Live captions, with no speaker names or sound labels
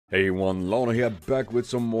Hey everyone, Lano here, back with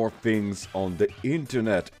some more things on the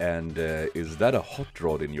internet. And is that a hot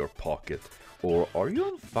rod in your pocket? Or are you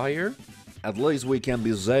on fire? At least we can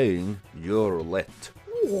be saying you're lit.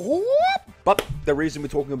 But the reason we're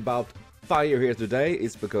talking about fire here today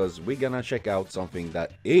is because we're gonna check out something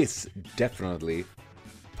that is definitely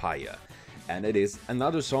fire. And it is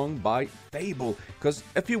another song by fabvl. Because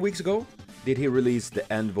a few weeks ago, did he release the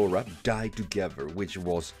Envo rap Die Together, which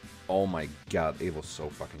was, oh my god, it was so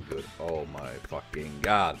fucking good. Oh my fucking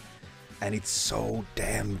god. And it's so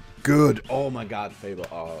damn good. Oh my god,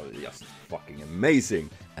 fabvl are just fucking amazing.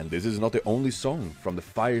 And this is not the only song from the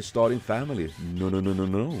fire starting family. No.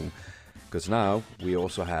 Because now we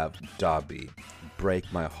also have Dabi,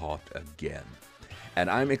 Break My Heart Again. And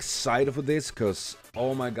I'm excited for this because,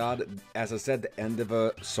 oh my god, as I said, the end of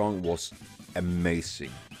a song was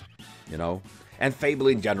amazing. You know? And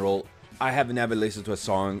fabvl in general, I have never listened to a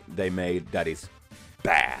song they made that is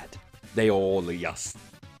bad. They all are just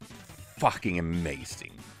fucking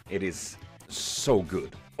amazing. It is so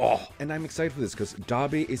good. Oh, and I'm excited for this because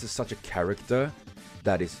Dabi is such a character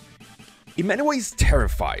that is, in many ways,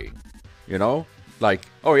 terrifying. You know? Like,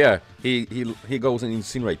 oh yeah, he goes and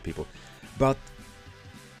incinerates people. But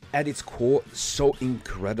at its core, so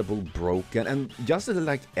incredible broken. And just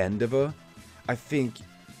like Endeavor, I think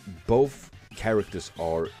both characters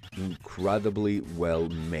are incredibly well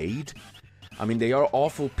made. I mean, they are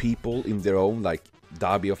awful people in their own, like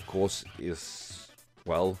Dabi of course is,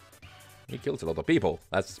 well, he kills a lot of people.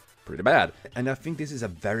 That's pretty bad. And I think this is a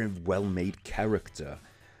very well made character.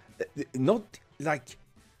 Not like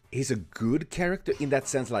he's a good character in that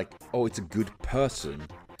sense, like, oh, it's a good person,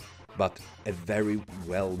 but a very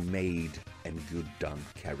well made and good done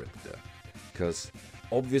character. Because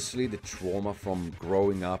obviously the trauma from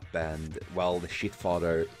growing up and, well, the shit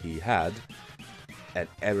father he had and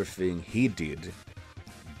everything he did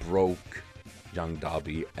broke young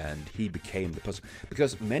Dabi, and he became the person.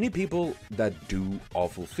 Because many people that do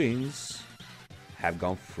awful things have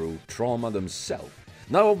gone through trauma themselves.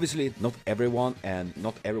 Now obviously not everyone, and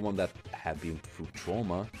not everyone that have been through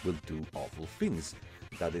trauma will do awful things.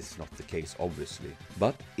 That is not the case, obviously.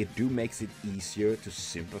 But it do makes it easier to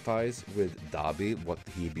sympathize with Dabi, what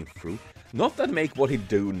he been through. Not that make what he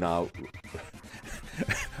do now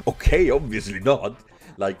okay, obviously not.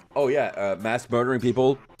 Like, oh yeah, mass murdering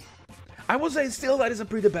people. I would say still that is a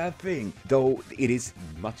pretty bad thing. Though it is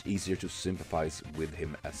much easier to sympathize with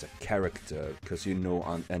him as a character, because you know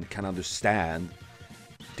and can understand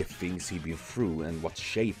the things he been through and what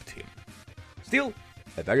shaped him. Still,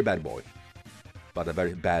 a very bad boy. But a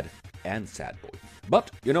very bad and sad boy.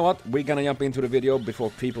 But, you know what? We're gonna jump into the video before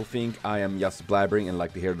people think I am just blabbering and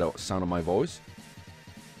like to hear the sound of my voice.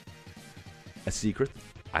 A secret?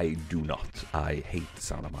 I do not. I hate the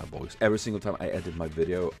sound of my voice. Every single time I edit my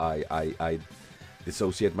video, I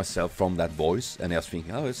dissociate myself from that voice and I just think,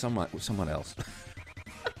 oh, it's someone else.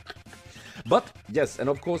 But, yes, and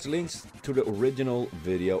of course links to the original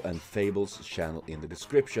video and fabvl's channel in the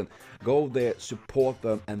description. Go there, support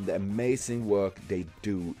them, and the amazing work they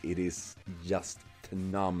do. It is just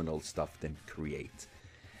phenomenal stuff they create.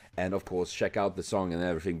 And of course, check out the song and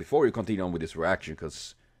everything before you continue on with this reaction,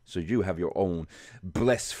 because so you have your own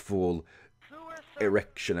blissful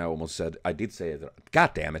erection. I almost said, I did say it,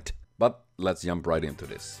 god damn it. But let's jump right into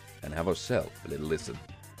this and have ourselves a little listen.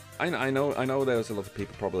 I know there's a lot of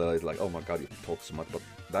people probably like, oh my god, you talk so much, but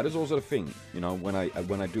that is also the thing, you know, when I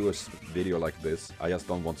do a video like this, I just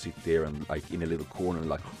don't want to sit there and like in a little corner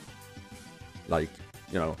like,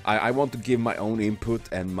 you know, I want to give my own input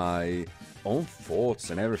and my own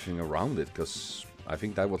thoughts and everything around it, because I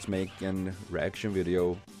think that what's making a reaction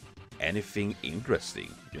video anything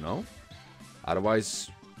interesting, you know?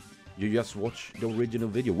 Otherwise, you just watch the original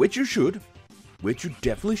video, which you should, which you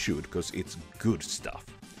definitely should, because it's good stuff.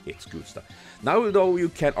 It's good stuff. Now, though, you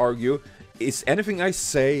can argue, is anything I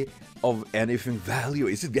say of anything value?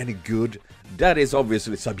 Is it any good? That is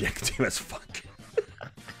obviously subjective as fuck.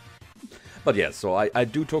 But yeah, so I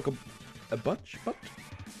do talk a bunch, but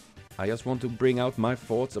I just want to bring out my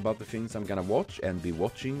thoughts about the things I'm gonna watch and be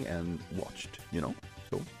watching and watched, you know?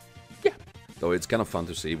 So, yeah. So it's kind of fun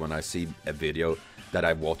to see when I see a video that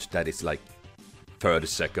I watched that is like 30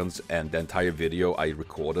 seconds, and the entire video I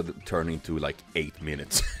recorded turned into like 8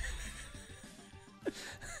 minutes.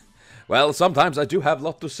 Well, sometimes I do have a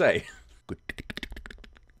lot to say.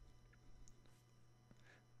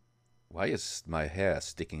 Why is my hair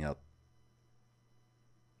sticking out?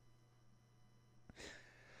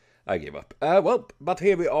 I give up. Well, but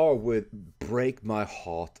here we are with Break My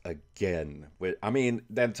Heart Again. I mean,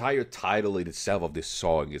 the entire title in itself of this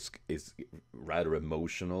song is rather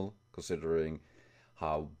emotional, considering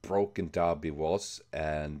how broken Dabi was,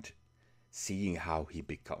 and seeing how he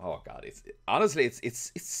become. Oh god, it's honestly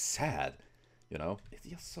it's sad, you know. It's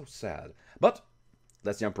just so sad. But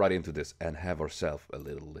let's jump right into this and have ourselves a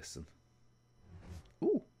little listen.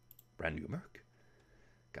 Ooh, brand new Merc.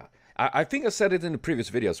 God, I think I said it in the previous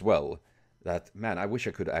video as well. That man, I wish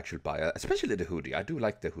I could actually buy, especially the hoodie. I do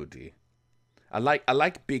like the hoodie. I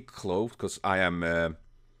like big clothes because I'm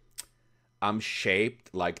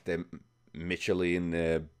shaped like the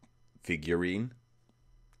Michelin figurine.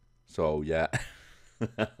 So yeah,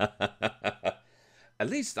 at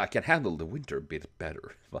least I can handle the winter a bit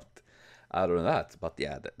better. But other than that, but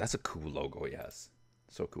yeah, that's a cool logo he has.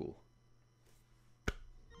 So cool.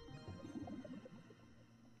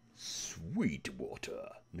 Sweetwater,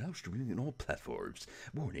 now streaming on all platforms.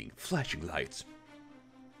 Warning, flashing lights.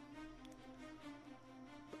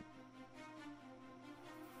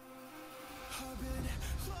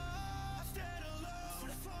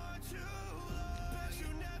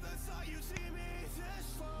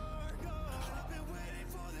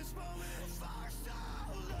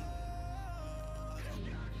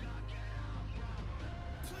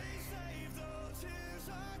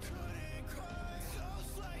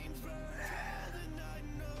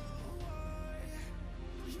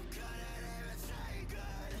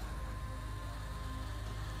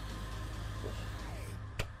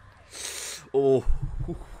 Oh,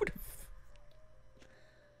 oh.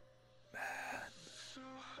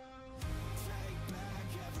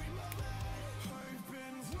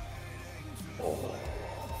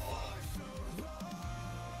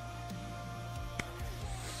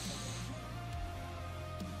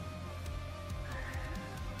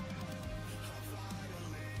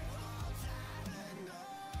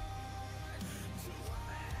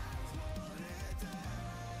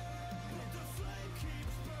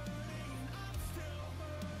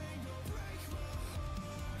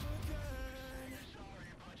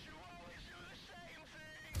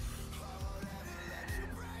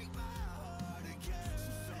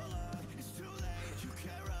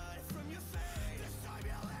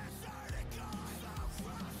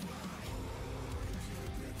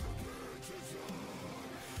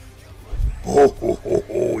 Ho ho ho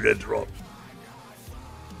ho, the drop.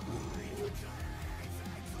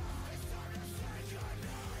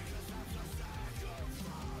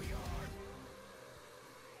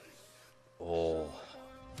 Oh.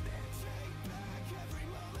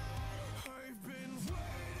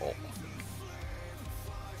 Oh.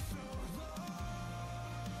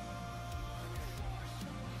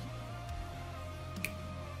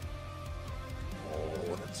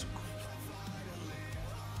 Oh, that's cool.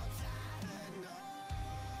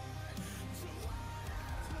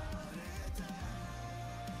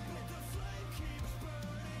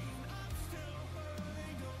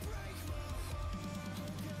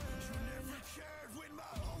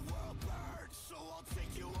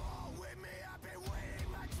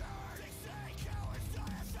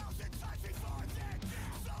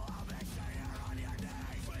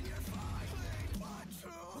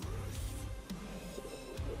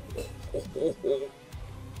 Oh, oh, oh.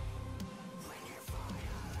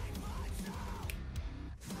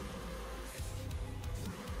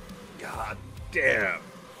 God damn.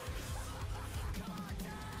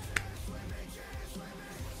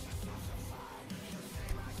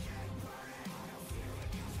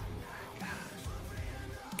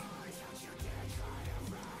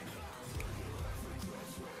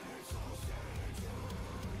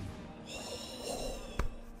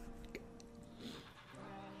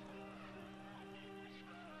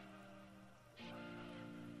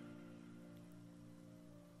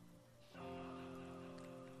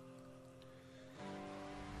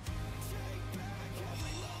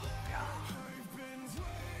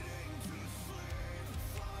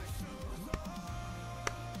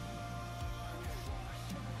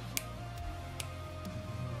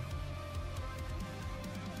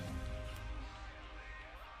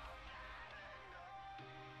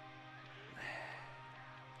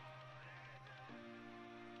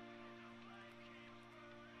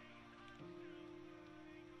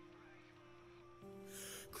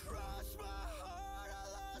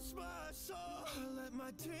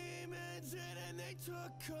 My demons in and they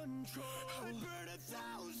took control. I'd burn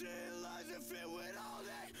 1,000 lives if it would all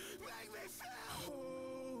they make me feel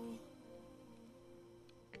whole.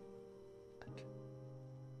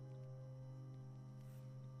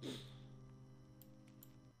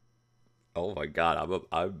 Oh my god,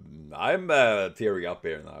 I'm tearing up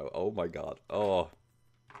here now. Oh my god. Oh.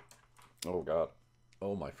 Oh god.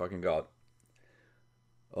 Oh my fucking god.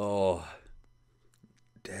 Oh.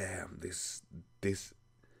 Damn, this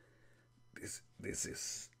this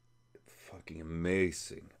is fucking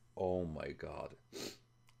amazing. Oh my god.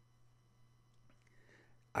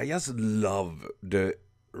 I just love the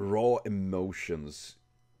raw emotions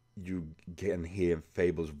you can hear in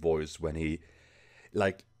Fable's voice when he,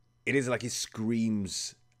 like, it is like he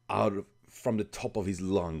screams from the top of his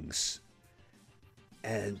lungs.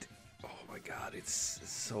 And oh my god, it's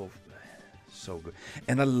so good.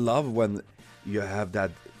 And I love when you have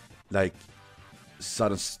that, like,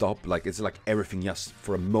 sudden stop, like it's like everything just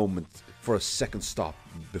for a moment, for a second stop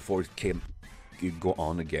before it go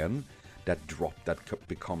on again. That drop that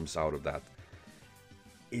becomes out of that.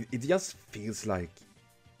 It just feels like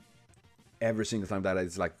every single time that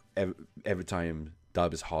it's like every time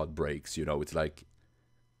Dabi's heart breaks, you know, it's like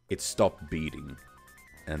it stopped beating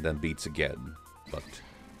and then beats again, but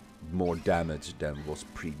more damage than was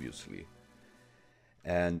previously.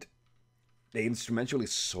 And the instrumental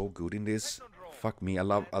is so good in this. Fuck me, I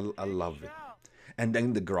love it. And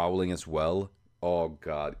then the growling as well. Oh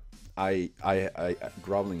god,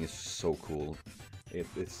 growling is so cool.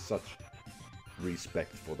 It's such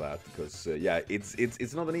respect for that, because yeah,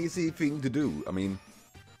 it's not an easy thing to do. I mean,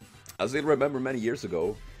 I still remember many years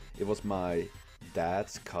ago, it was my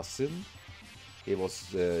dad's cousin. It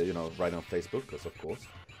was you know, right on Facebook, because of course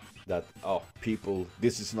that, oh, people,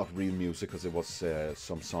 this is not real music, because it was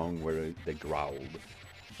some song where they growled.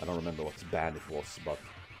 I don't remember what band it was, but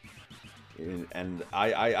and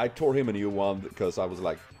I tore him a new one, because I was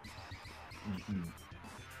like,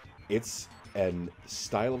 it's an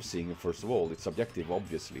style of singing. First of all, it's subjective,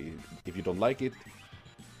 obviously. If you don't like it,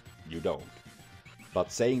 you don't.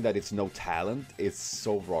 But saying that it's no talent is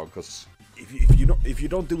so wrong, because if you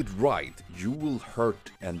don't do it right, you will hurt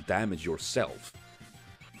and damage yourself,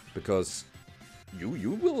 because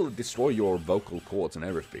you will destroy your vocal cords and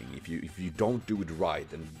everything if you don't do it right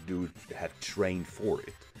and have trained for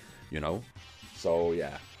it, you know. So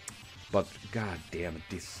yeah, but god damn it,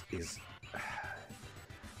 this is,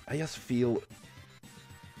 I just feel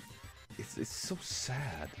it's so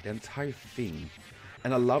sad, the entire thing.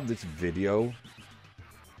 And I love this video.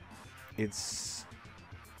 It's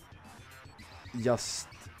just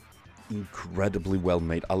incredibly well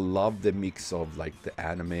made. I love the mix of like the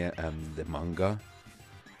anime and the manga,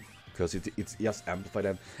 because it's just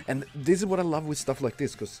amplified. And this is what I love with stuff like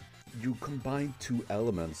this, because you combine two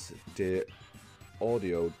elements, the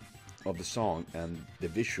audio of the song and the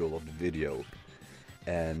visual of the video,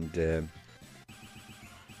 and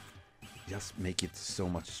just make it so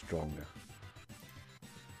much stronger.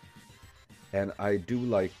 And I do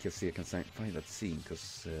like, see, I can find that scene,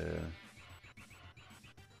 because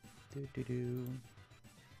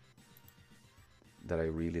that I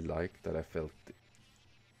really like, that I felt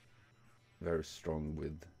very strong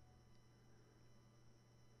with.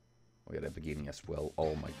 Oh yeah, the beginning as well.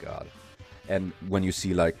 Oh my god. And when you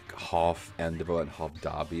see like half Endeavor and half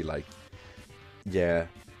Dabi, like, yeah,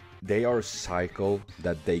 they are a cycle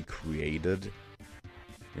that they created,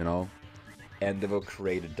 you know. Endeavor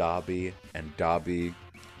created Dabi, and Dabi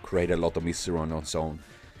created a lot of misery on its own.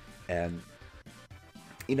 And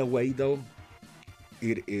in a way, though,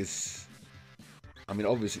 it is, I mean,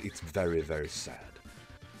 obviously it's very, very sad,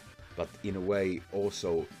 but in a way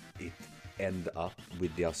also it end up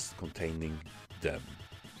with just containing them,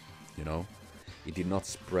 you know. It did not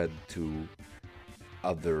spread to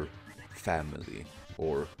other family,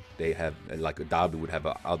 or they have, like Dabi would have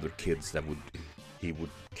other kids that he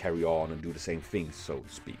would carry on and do the same thing, so to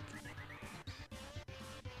speak.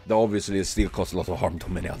 Though obviously it still caused a lot of harm to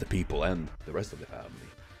many other people and the rest of the family.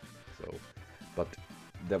 So, but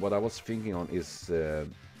what I was thinking on is the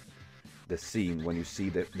scene when you see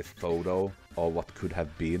the photo of what could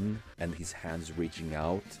have been, and his hands reaching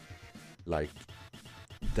out, like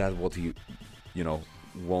that, what he, you know,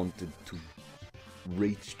 wanted to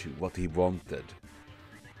reach to, what he wanted.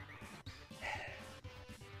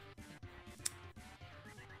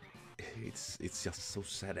 It's just so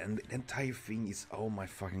sad, and the entire thing is, oh my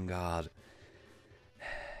fucking god.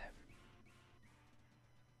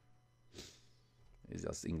 It's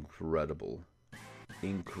just incredible.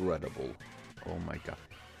 Incredible. Oh my god.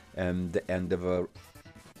 And the end of a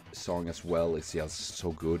song as well is just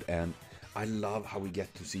so good, and I love how we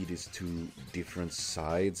get to see these two different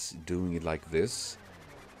sides doing it like this.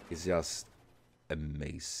 It's just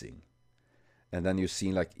amazing. And then you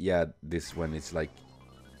see, like, yeah, this when it's like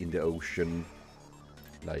in the ocean,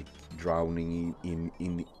 like drowning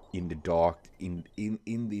in the dark, in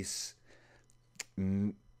this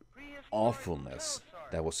awfulness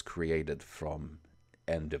that was created from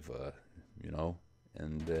Endeavor, you know.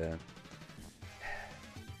 And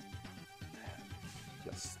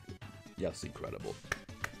just incredible.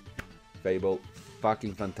 Fable,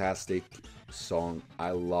 fucking fantastic song.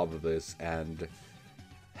 I love this, and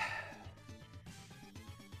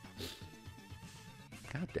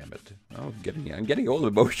God damn it! Oh, I'm getting all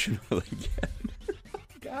emotional again.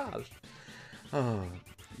 Gosh. Oh,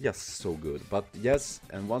 yes, so good. But yes,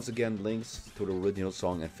 and once again, links to the original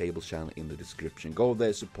song and Fable channel in the description. Go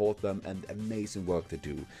there, support them, and amazing work they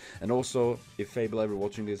do. And also, if Fable ever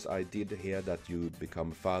watching this, I did hear that you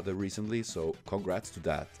become a father recently, so congrats to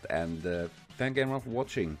that. And thank everyone for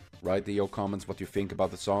watching. Write in your comments what you think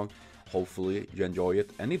about the song. Hopefully you enjoy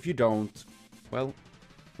it. And if you don't, well,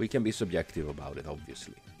 we can be subjective about it,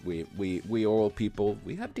 obviously. We are all people.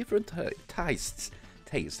 We have different tastes.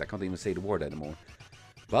 I can't even say the word anymore.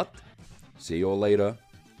 But see you all later,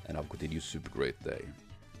 and have a continued super great day.